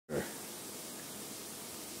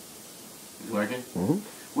Working?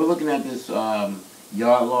 Mm-hmm. We're looking at this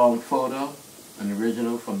yard-long photo, an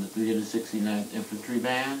original from the 369th Infantry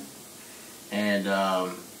Band, and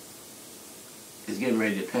it's getting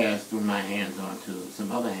ready to pass through my hands onto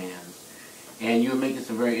some other hands. And you were making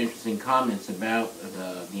some very interesting comments about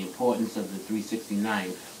the importance of the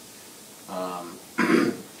 369th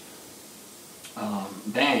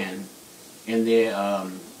band and their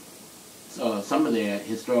some of their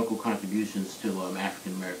historical contributions to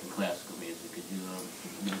African American classical music. Could you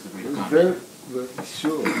give us a brief comment? Very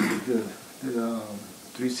sure. The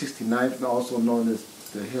 369th, also known as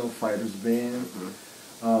the Hellfighters Band,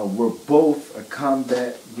 were both a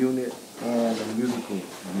combat unit and a musical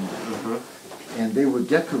unit. And they were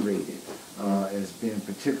decorated as being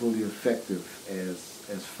particularly effective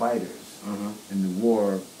as fighters in the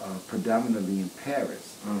war, predominantly in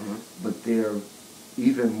Paris. But they're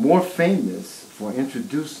even more famous for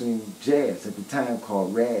introducing jazz, at the time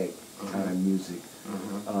called ragtime music,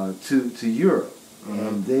 to Europe.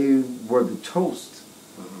 And they were the toast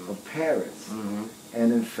of Paris.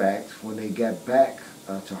 And in fact, when they got back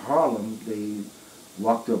to Harlem, they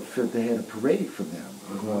walked up Fifth. They had a parade for them,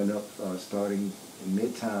 going up, starting in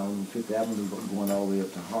Midtown, Fifth Avenue, going all the way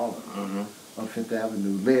up to Harlem, on Fifth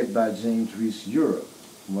Avenue, led by James Reese Europe,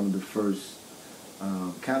 one of the first,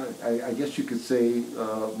 I guess you could say,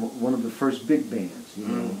 one of the first big bands, you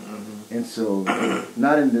know. And so,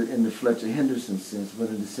 not in the Fletcher Henderson sense, but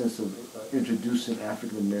in the sense of introducing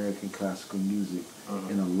African American classical music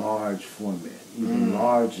in a large format, even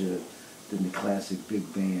larger than the classic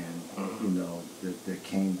big band, you know, that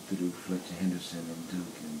came through Fletcher Henderson and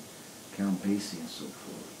Duke and Count Basie and so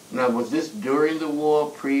forth. Now, was this during the war,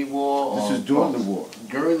 pre-war? This is during the war.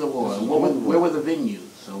 During the war. Where were the venues?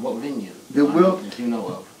 So what venues that you know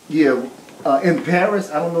of? Yeah, in Paris,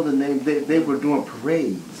 I don't know the name, they were doing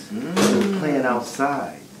parades. They were playing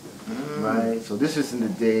outside, right? So this is in the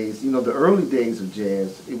days, you know, the early days of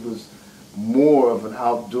jazz, it was more of an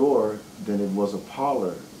outdoor than it was a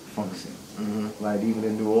parlor function. Like even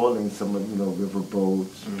in New Orleans, some of, you know, river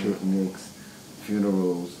boats, picnics,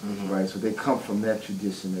 funerals, right? So they come from that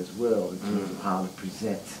tradition as well in terms of how to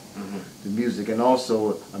present the music. And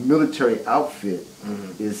also a military outfit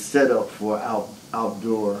is set up for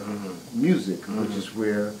outdoor music, which is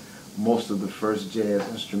where most of the first jazz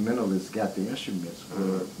instrumentalists got their instruments,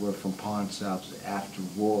 were from pawn shops after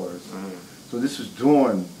wars. So this was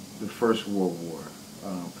during the First World War.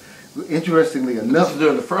 Interestingly enough... This is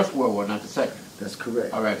during the First World War, not the Second. That's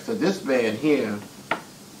correct. All right, so this band here,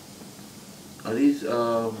 are these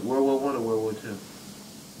World War I or World War II?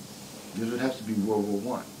 This would have to be World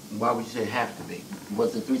War I. Why would you say have to be?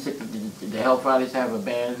 Was the 360, did the Hellfighters have a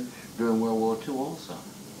band during World War II also?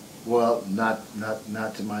 Well, not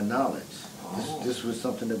to my knowledge. This was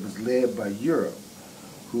something that was led by Europe,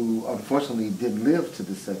 who unfortunately didn't live to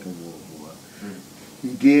the Second World War.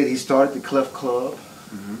 He started the Clef Club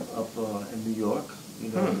up in New York, you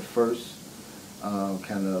know, the first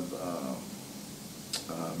kind of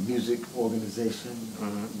music organization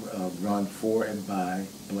run for and by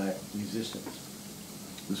black musicians.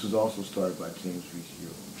 This was also started by James Reese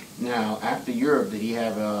Europe. Now, after Europe, did he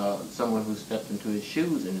have someone who stepped into his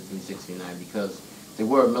shoes in the 369? Because they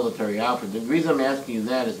were a military outfit. The reason I'm asking you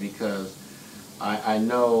that is because I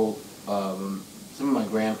know some of my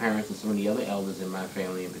grandparents and some of the other elders in my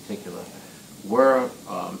family in particular were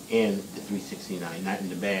in the 369, not in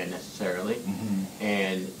the band necessarily,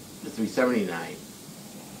 and the 379.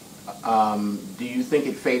 Do you think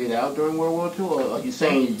it faded out during World War II, or are you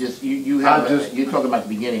saying you're talking about the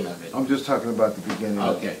beginning of it? I'm just talking about the beginning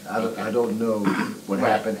of it. I don't know what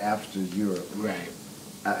happened after Europe. Right.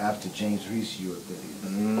 After James Reese Europe, that is.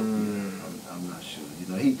 I'm not sure. You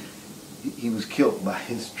know, he was killed by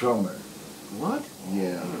his drummer. What?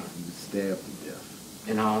 Yeah, he was stabbed to death.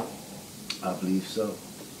 In Harlem? I believe so.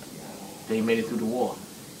 Then he made it through the war.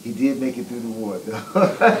 He did make it through the war, though.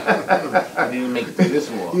 He didn't make it through this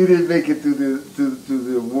war. He didn't make it through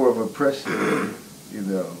the war of oppression, you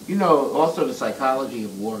know. You know, also the psychology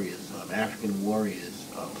of warriors, African warriors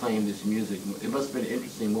playing this music. It must have been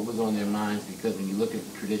interesting what was on their minds, because when you look at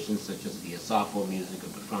traditions such as the Asafo music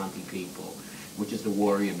of the Fanti people, which is the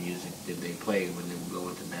warrior music that they played when they would go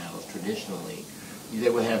into battles traditionally, they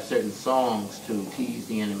would have certain songs to tease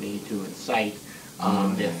the enemy, to incite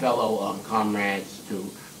their fellow comrades to,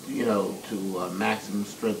 you know, to maximum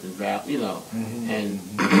strength and valor, you know, and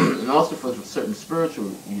also for certain spiritual,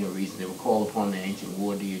 you know, reasons. They would call upon the ancient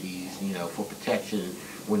war deities, you know, for protection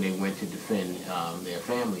when they went to defend their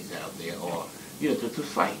families out there, or, you know, to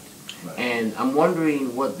fight. Right. And I'm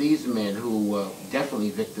wondering what these men, who were definitely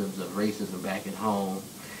victims of racism back at home,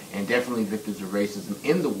 and definitely victims of racism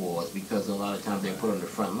in the wars, because a lot of times they're put on the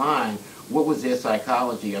front line. What was their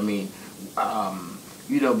psychology? I mean,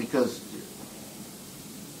 you know, because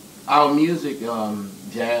our music,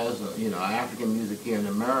 jazz, you know, African music here in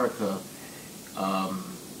America,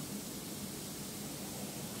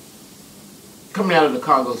 coming out of the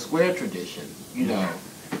Congo Square tradition, you know,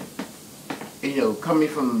 coming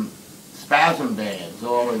from spasm bands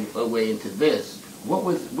all the way into this, what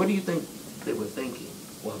do you think they were thinking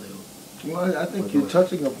while they were? Well, I think you're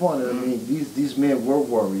touching upon it. I mean, these men were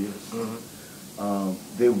warriors.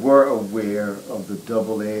 They were aware of the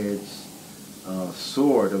double-edged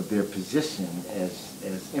sword of their position as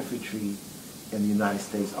infantry in the United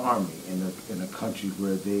States Army, in a country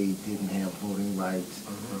where they didn't have voting rights,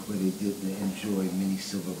 where they didn't enjoy many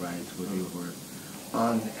civil rights, where they were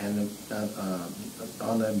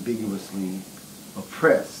unambiguously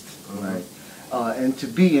oppressed, right? And to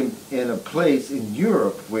be in a place in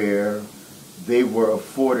Europe where they were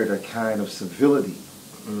afforded a kind of civility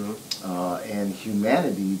and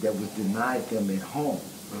humanity that was denied them at home,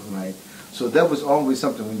 right? So that was always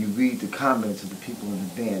something. When you read the comments of the people in the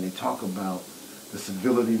band, they talk about the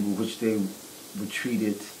civility with which they were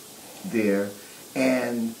treated there,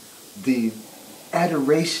 and the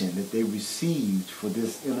adoration that they received for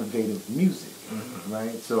this innovative music,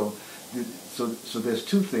 right? So there's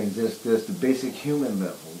two things. There's the basic human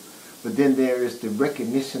level, but then there is the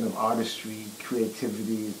recognition of artistry,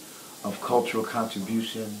 creativity, of cultural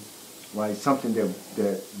contribution, right? Something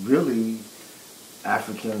that really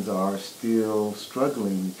Africans are still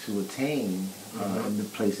struggling to attain in the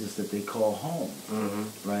places that they call home,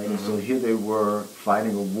 right? And so here they were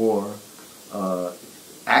fighting a war,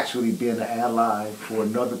 actually being an ally for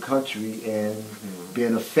another country and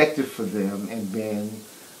being effective for them, and being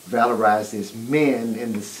valorized as men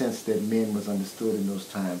in the sense that men was understood in those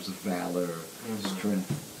times of valor,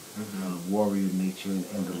 strength, warrior nature,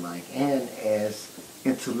 and the like, and as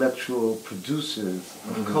intellectual producers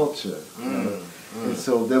of culture. And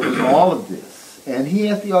so there was all of this. And he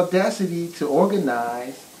had the audacity to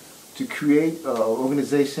organize, to create an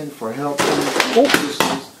organization for helping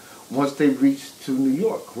officers once they reached to New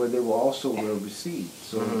York, where they were also well received.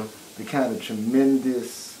 So the kind of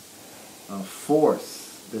tremendous force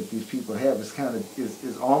that these people have is kind of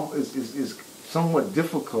is somewhat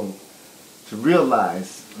difficult to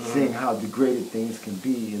realize, seeing how degraded things can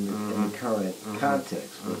be in the current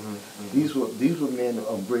context. But these were men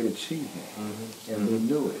of great achievement, and they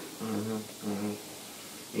knew it.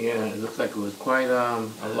 Yeah, it looks like it was quite a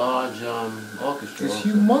large orchestra. It's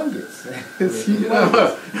humongous. It's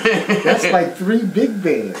humongous. That's like 3 big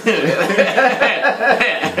bands,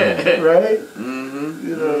 right?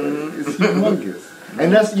 You know, it's humongous.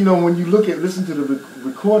 And that's, you know, when you listen to the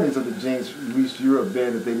recordings of the James Reese Europe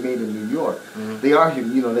band that they made in New York, they are,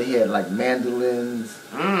 you know, they had like mandolins,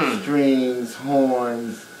 strings,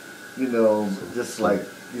 horns, you know, just like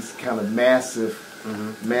this kind of massive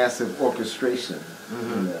orchestration.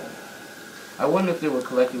 You know. I wonder if they were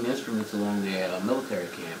collecting instruments along their military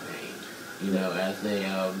campaign, you know, as they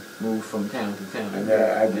moved from town to town. And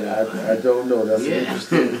I don't know. That's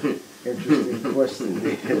an interesting question.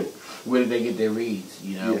 Where did they get their reeds?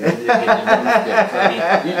 You know, where did they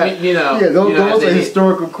get their reeds? You know, those are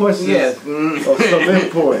historical questions of some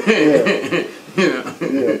import.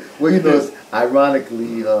 Well, you know,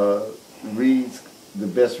 ironically, reeds, the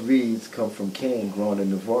best reeds come from cane grown in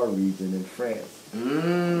Navarre region in France.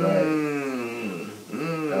 Right.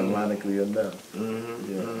 Ironically enough.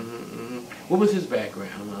 What was his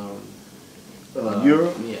background?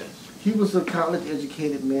 Europe? Yes. He was a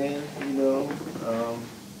college-educated man, you know.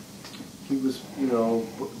 He was, you know,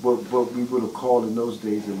 what we would have called in those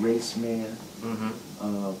days a race man,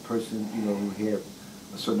 person, you know, who had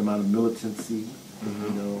a certain amount of militancy,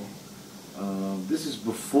 you know. This is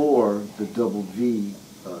before the Double V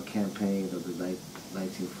campaign of the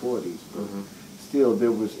 1940s, but still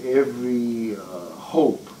there was every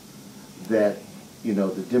hope that, you know,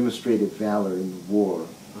 the demonstrated valor in the war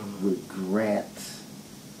would grant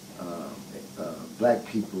black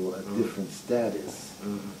people a different status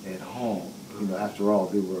at home. You know, after all,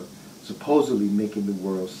 they were supposedly making the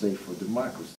world safe for democracy.